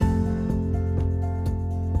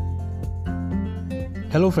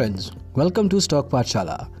Hello friends, welcome to Stock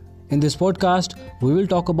Pathshala. In this podcast, we will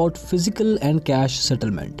talk about physical and cash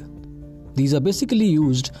settlement. These are basically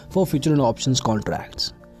used for future and options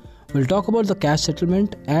contracts. We'll talk about the cash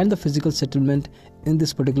settlement and the physical settlement in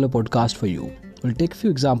this particular podcast for you. We'll take a few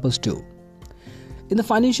examples too. In the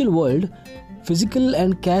financial world, physical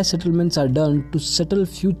and cash settlements are done to settle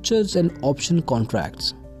futures and option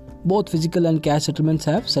contracts. Both physical and cash settlements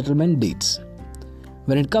have settlement dates.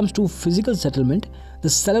 When it comes to physical settlement, the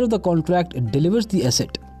seller of the contract delivers the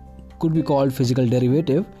asset, could be called physical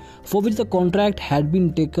derivative, for which the contract had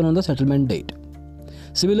been taken on the settlement date.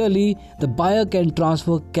 Similarly, the buyer can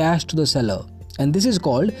transfer cash to the seller, and this is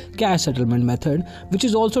called cash settlement method, which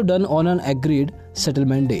is also done on an agreed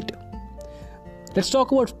settlement date. Let's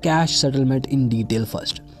talk about cash settlement in detail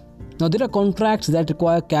first. Now, there are contracts that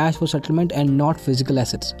require cash for settlement and not physical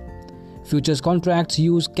assets. Futures contracts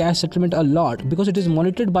use cash settlement a lot because it is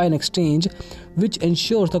monitored by an exchange, which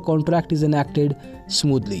ensures the contract is enacted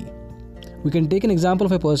smoothly. We can take an example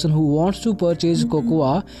of a person who wants to purchase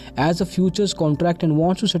cocoa as a futures contract and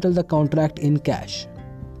wants to settle the contract in cash.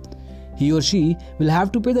 He or she will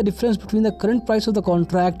have to pay the difference between the current price of the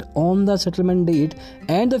contract on the settlement date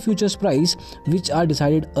and the futures price, which are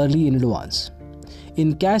decided early in advance.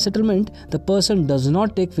 In cash settlement, the person does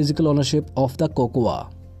not take physical ownership of the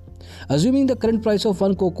cocoa. Assuming the current price of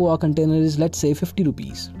one cocoa container is, let's say, 50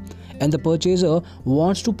 rupees, and the purchaser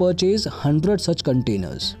wants to purchase 100 such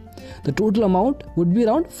containers, the total amount would be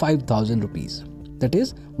around 5,000 rupees. That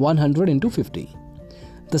is 100 into 50.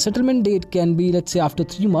 The settlement date can be, let's say, after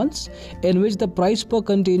 3 months, in which the price per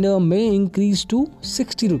container may increase to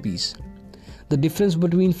 60 rupees. The difference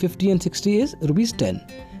between 50 and 60 is rupees 10.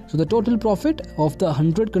 So the total profit of the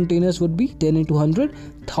 100 containers would be 10 into 100,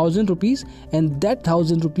 1000 rupees, and that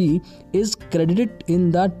 1000 rupee is credited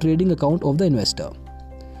in the trading account of the investor.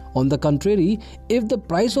 On the contrary, if the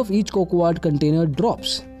price of each cocoa container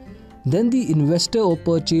drops, then the investor or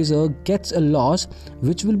purchaser gets a loss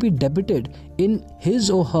which will be debited in his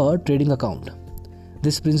or her trading account.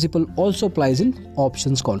 This principle also applies in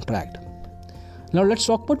options contract. Now let's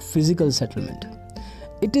talk about physical settlement.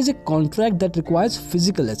 It is a contract that requires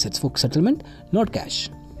physical assets for settlement, not cash.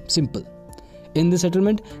 Simple. In the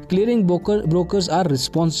settlement, clearing brokers are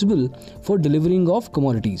responsible for delivering of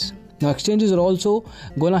commodities. Now, exchanges are also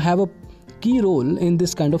going to have a key role in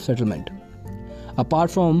this kind of settlement.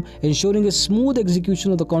 Apart from ensuring a smooth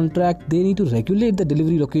execution of the contract, they need to regulate the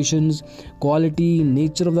delivery locations, quality,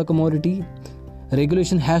 nature of the commodity.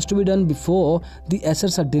 Regulation has to be done before the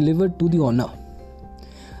assets are delivered to the owner.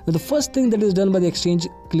 Now, the first thing that is done by the exchange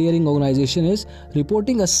clearing organization is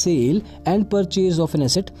reporting a sale and purchase of an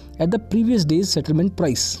asset at the previous day's settlement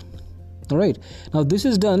price. Alright, now this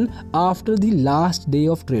is done after the last day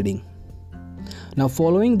of trading. Now,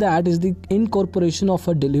 following that is the incorporation of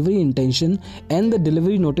a delivery intention, and the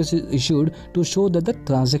delivery notice is issued to show that the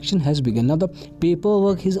transaction has begun. Now, the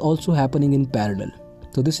paperwork is also happening in parallel.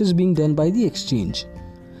 So, this is being done by the exchange.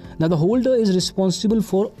 Now, the holder is responsible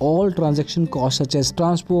for all transaction costs such as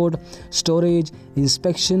transport, storage,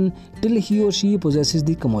 inspection till he or she possesses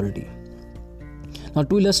the commodity. Now,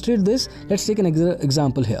 to illustrate this, let's take an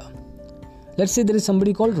example here. Let's say there is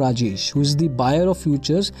somebody called Rajesh who is the buyer of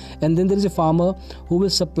futures, and then there is a farmer who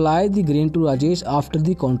will supply the grain to Rajesh after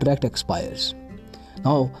the contract expires.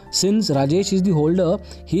 Now, since Rajesh is the holder,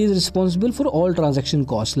 he is responsible for all transaction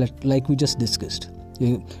costs like we just discussed.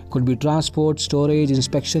 It could be transport, storage,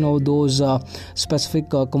 inspection of those specific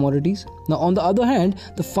commodities. Now, on the other hand,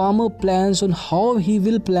 the farmer plans on how he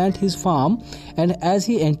will plant his farm, and as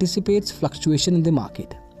he anticipates fluctuation in the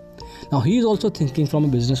market. Now, he is also thinking from a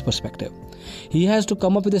business perspective. He has to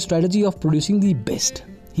come up with a strategy of producing the best.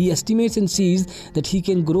 He estimates and sees that he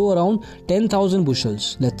can grow around 10,000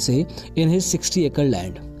 bushels, let's say, in his 60-acre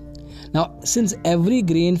land. Now, since every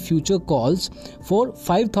grain future calls for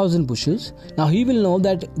 5,000 bushels, now he will know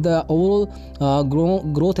that the overall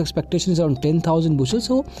growth expectation is around 10,000 bushels.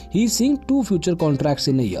 So, he is seeing 2 future contracts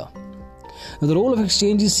in a year. Now, the role of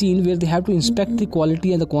exchange is seen where they have to inspect the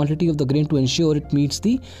quality and the quantity of the grain to ensure it meets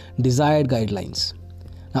the desired guidelines.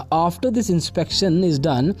 Now, after this inspection is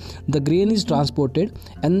done, the grain is transported,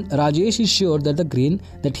 and Rajesh is sure that the grain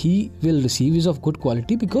that he will receive is of good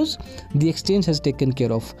quality because the exchange has taken care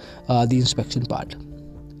of the inspection part.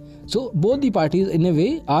 So, both the parties in a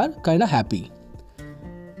way are kind of happy.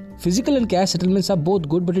 Physical and cash settlements are both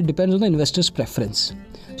good, but it depends on the investor's preference.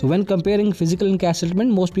 So, when comparing physical and cash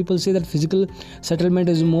settlement, most people say that physical settlement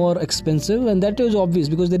is more expensive, and that is obvious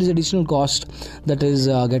because there is additional cost that is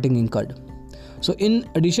getting incurred. So in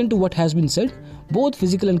addition to what has been said, both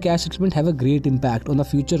physical and cash settlement have a great impact on the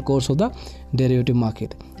future course of the derivative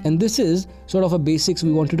market. And this is sort of a basics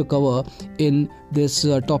we wanted to cover in this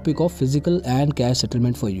topic of physical and cash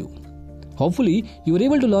settlement for you. Hopefully, you were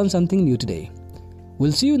able to learn something new today.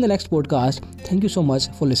 We'll see you in the next podcast. Thank you so much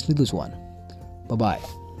for listening to this one.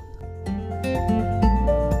 Bye-bye.